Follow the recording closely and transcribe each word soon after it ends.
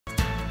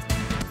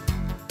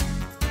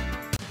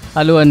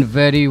Hello and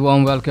very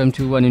warm welcome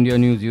to Oneindia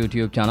News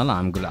YouTube channel.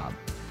 I'm Gulab.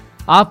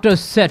 After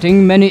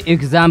setting many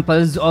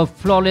examples of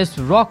flawless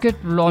rocket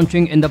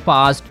launching in the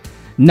past,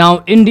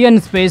 now Indian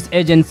Space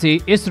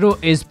Agency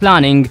ISRO is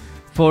planning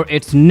for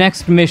its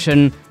next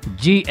mission,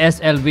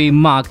 GSLV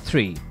Mark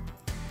III.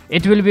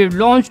 It will be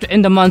launched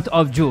in the month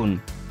of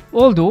June,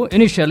 although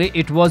initially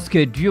it was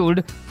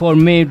scheduled for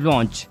May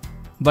launch,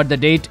 but the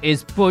date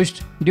is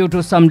pushed due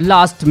to some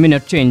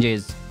last-minute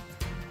changes.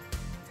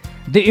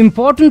 The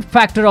important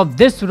factor of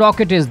this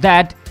rocket is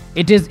that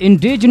it is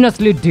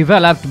indigenously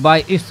developed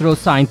by ISRO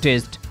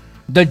scientists.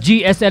 The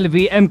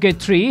GSLV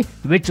MK III,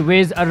 which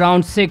weighs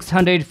around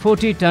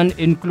 640 tons,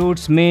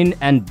 includes main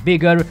and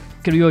bigger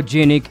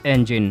cryogenic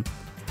engine.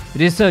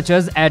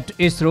 Researchers at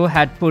ISRO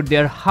had put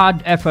their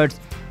hard efforts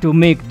to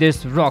make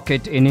this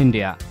rocket in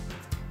India.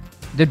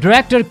 The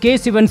director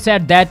K.Sivan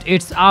said that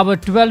it's our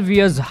 12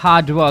 years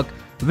hard work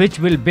which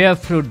will bear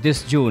fruit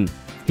this June.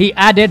 He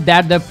added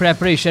that the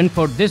preparation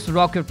for this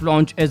rocket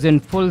launch is in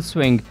full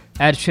swing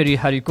at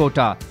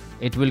Sriharikota.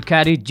 It will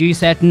carry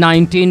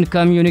GSAT-19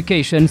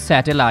 communication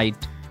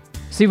satellite.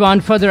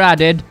 Sivan further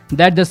added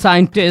that the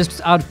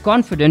scientists are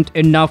confident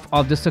enough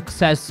of the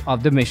success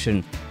of the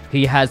mission.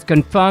 He has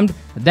confirmed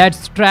that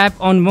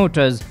strap-on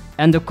motors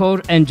and the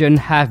core engine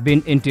have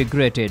been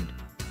integrated.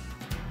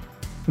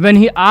 When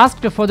he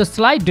asked for the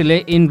slight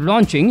delay in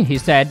launching, he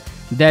said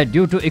that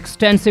due to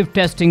extensive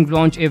testing,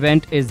 launch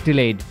event is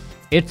delayed.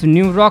 It's a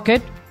new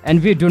rocket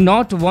and we do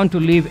not want to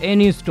leave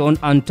any stone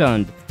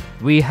unturned.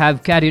 We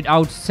have carried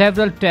out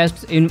several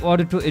tests in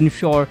order to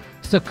ensure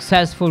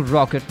successful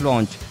rocket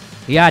launch.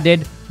 He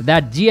added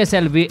that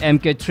GSLV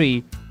MK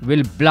III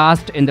will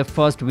blast in the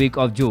first week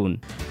of June.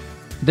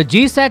 The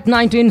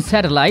GSAT-19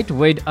 satellite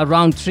weighed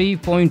around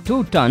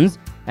 3.2 tons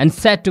and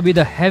said to be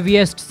the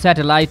heaviest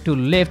satellite to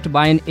lift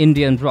by an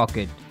Indian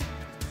rocket.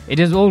 It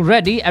is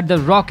already at the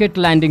rocket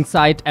landing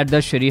site at the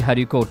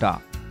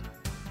Sriharikota.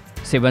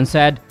 Sivan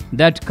said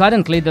that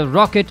currently the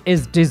rocket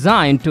is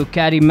designed to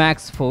carry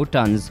max 4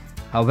 tons.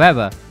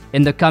 However,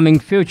 in the coming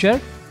future,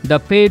 the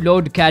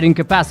payload carrying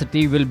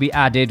capacity will be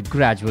added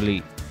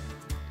gradually.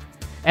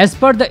 As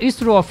per the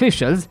ISRO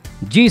officials,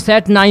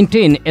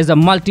 GSAT-19 is a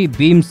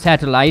multi-beam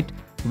satellite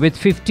with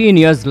 15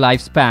 years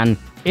lifespan.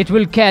 It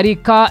will carry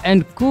Ka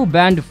and Ku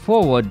band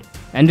forward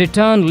and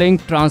return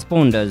link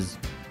transponders.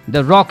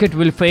 The rocket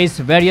will face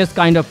various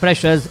kind of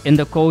pressures in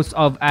the course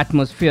of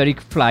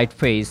atmospheric flight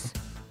phase.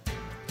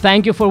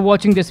 Thank you for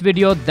watching this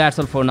video. That's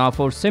all for now.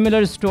 For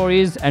similar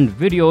stories and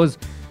videos,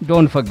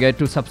 don't forget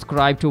to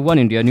subscribe to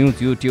Oneindia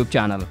News YouTube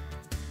channel.